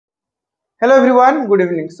Hello everyone, good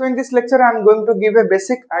evening. So in this lecture I am going to give a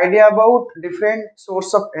basic idea about different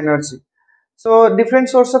source of energy. So different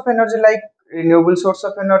source of energy like renewable source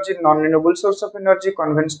of energy, non-renewable source of energy,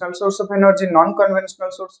 conventional source of energy, non-conventional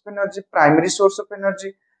source of energy, primary source of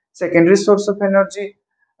energy, secondary source of energy,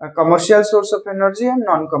 commercial source of energy and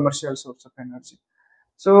non-commercial source of energy.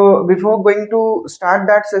 So before going to start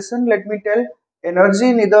that session, let me tell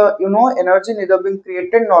energy neither being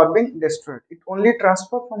created nor being destroyed. It only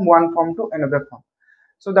transfer from one form to another form.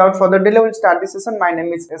 So without further delay, we'll start this session. My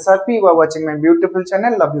name is SRP. You are watching my beautiful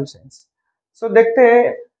channel, Love You Sense. So देखते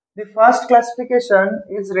हैं, the first classification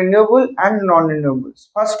is renewable and non-renewables.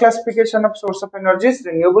 First classification of source of energy is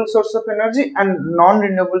renewable source of energy and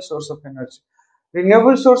non-renewable source of energy.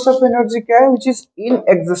 Renewable source of energy क्या है? Which is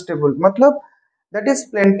inexhaustible. मतलब that is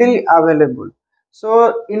plenty available.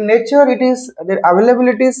 So in nature, it is the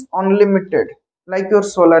availability is unlimited. Like your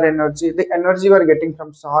solar energy, the energy you are getting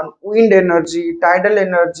from sun, wind energy, tidal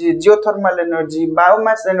energy, geothermal energy,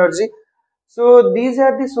 biomass energy. So these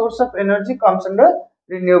are the source of energy comes under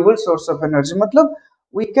renewable source of energy. Matlab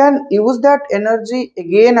we can use that energy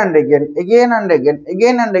again and again, again and again,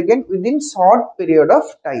 again and again within short period of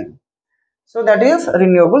time. So that is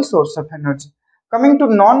renewable source of energy. Coming to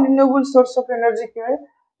non-renewable source of energy, क्या है?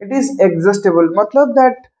 It is exhaustible. मतलब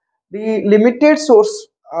that the limited source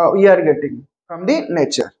we are getting from the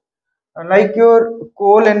nature, like your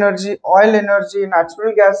coal energy, oil energy,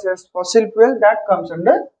 natural gases, fossil fuel, that comes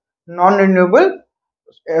under non-renewable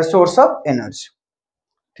source of energy.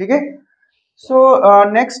 ठीक है? So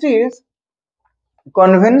next is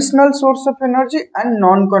conventional source of energy and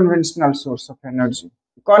non-conventional source of energy.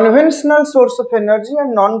 Conventional source of energy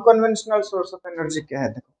and non conventional source of energy क्या है?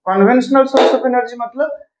 देखो, conventional source of energy मतलब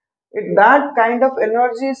it that kind of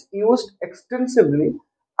energy is used extensively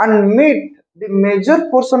and meet the major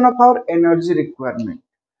portion of our energy requirement,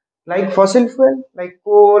 like fossil fuel, like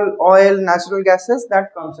coal, oil, natural gases,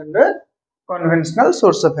 that comes under conventional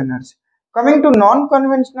source of energy. Coming to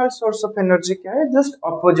non-conventional source of energy क्या है? Just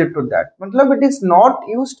opposite to that. मतलब it is not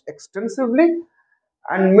used extensively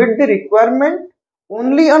and meet the requirement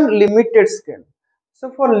only on limited scale. So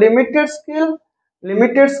for limited scale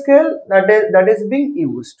that is being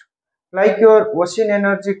used, like your ocean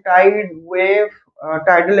energy, tide, wave,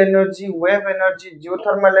 tidal energy, wave energy,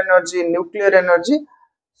 geothermal energy, nuclear energy.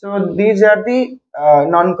 So these are the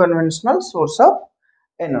non-conventional source of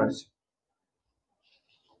energy.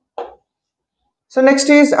 So next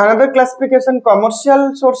is another classification: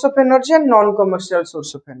 commercial source of energy and non-commercial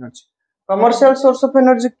source of energy. Commercial source of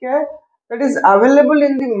energy क्या है? That is available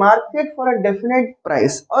in the market for a definite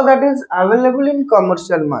price, or that is available in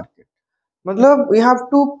commercial market. मतलब we have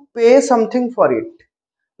to pay something for it.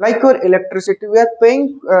 Like your electricity, we are paying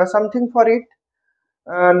something for it,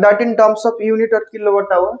 that in terms of unit or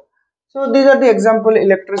kilowatt hour. So these are the example: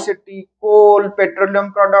 electricity, coal,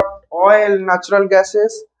 petroleum product, oil, natural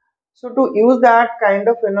gases. So to use that kind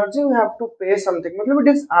of energy, we have to pay something. मतलब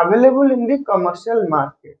it is available in the commercial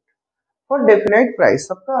market for definite price.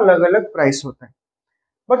 सबका अलग अलग price होता है.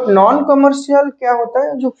 But non commercial क्या होता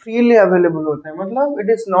है? जो फ्रीली अवेलेबल होता है. मतलब it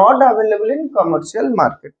is not available in commercial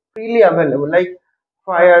market. Freely available like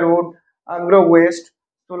firewood, agro waste,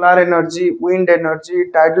 solar energy, wind energy,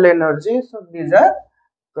 tidal energy. So these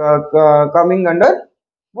are coming under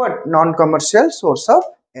what? Non-commercial source of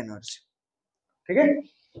energy. Okay.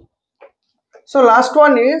 So last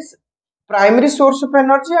one is primary source of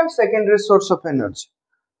energy and secondary source of energy.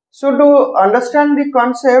 So to understand the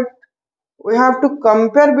concept, we have to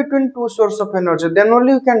compare between two sources of energy. Then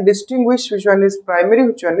only you can distinguish which one is primary,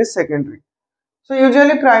 which one is secondary. So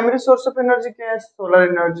usually primary source of energy is solar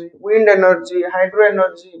energy, wind energy, hydro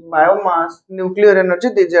energy, biomass, nuclear energy.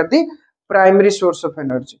 These are the primary source of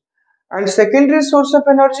energy. And secondary source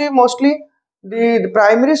of energy, mostly the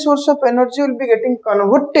primary source of energy will be getting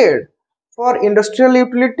converted for industrial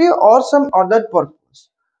utility or some other purpose.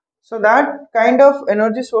 So that kind of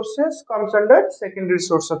energy sources comes under secondary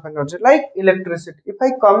source of energy, like electricity. If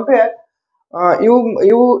I compare,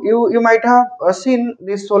 you might have seen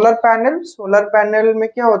the solar panel. Solar panel में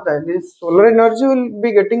क्या होता है? This solar energy will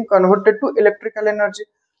be getting converted to electrical energy.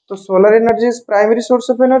 So solar energy is primary source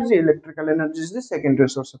of energy. Electrical energy is the secondary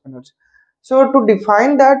source of energy. So to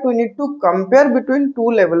define that, we need to compare between two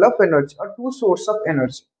level of energy or two source of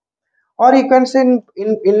energy. Or you can say in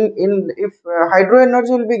if hydro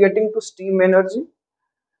energy will be getting to steam energy.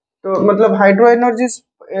 तो मतलब hydro energy is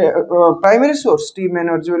primary source, steam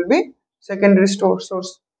energy will be secondary source.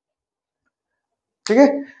 ठीक है?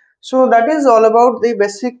 So that is all about the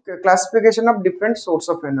basic classification of different source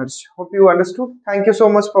of energy. Hope you understood. Thank you so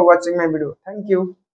much for watching my video. Thank you.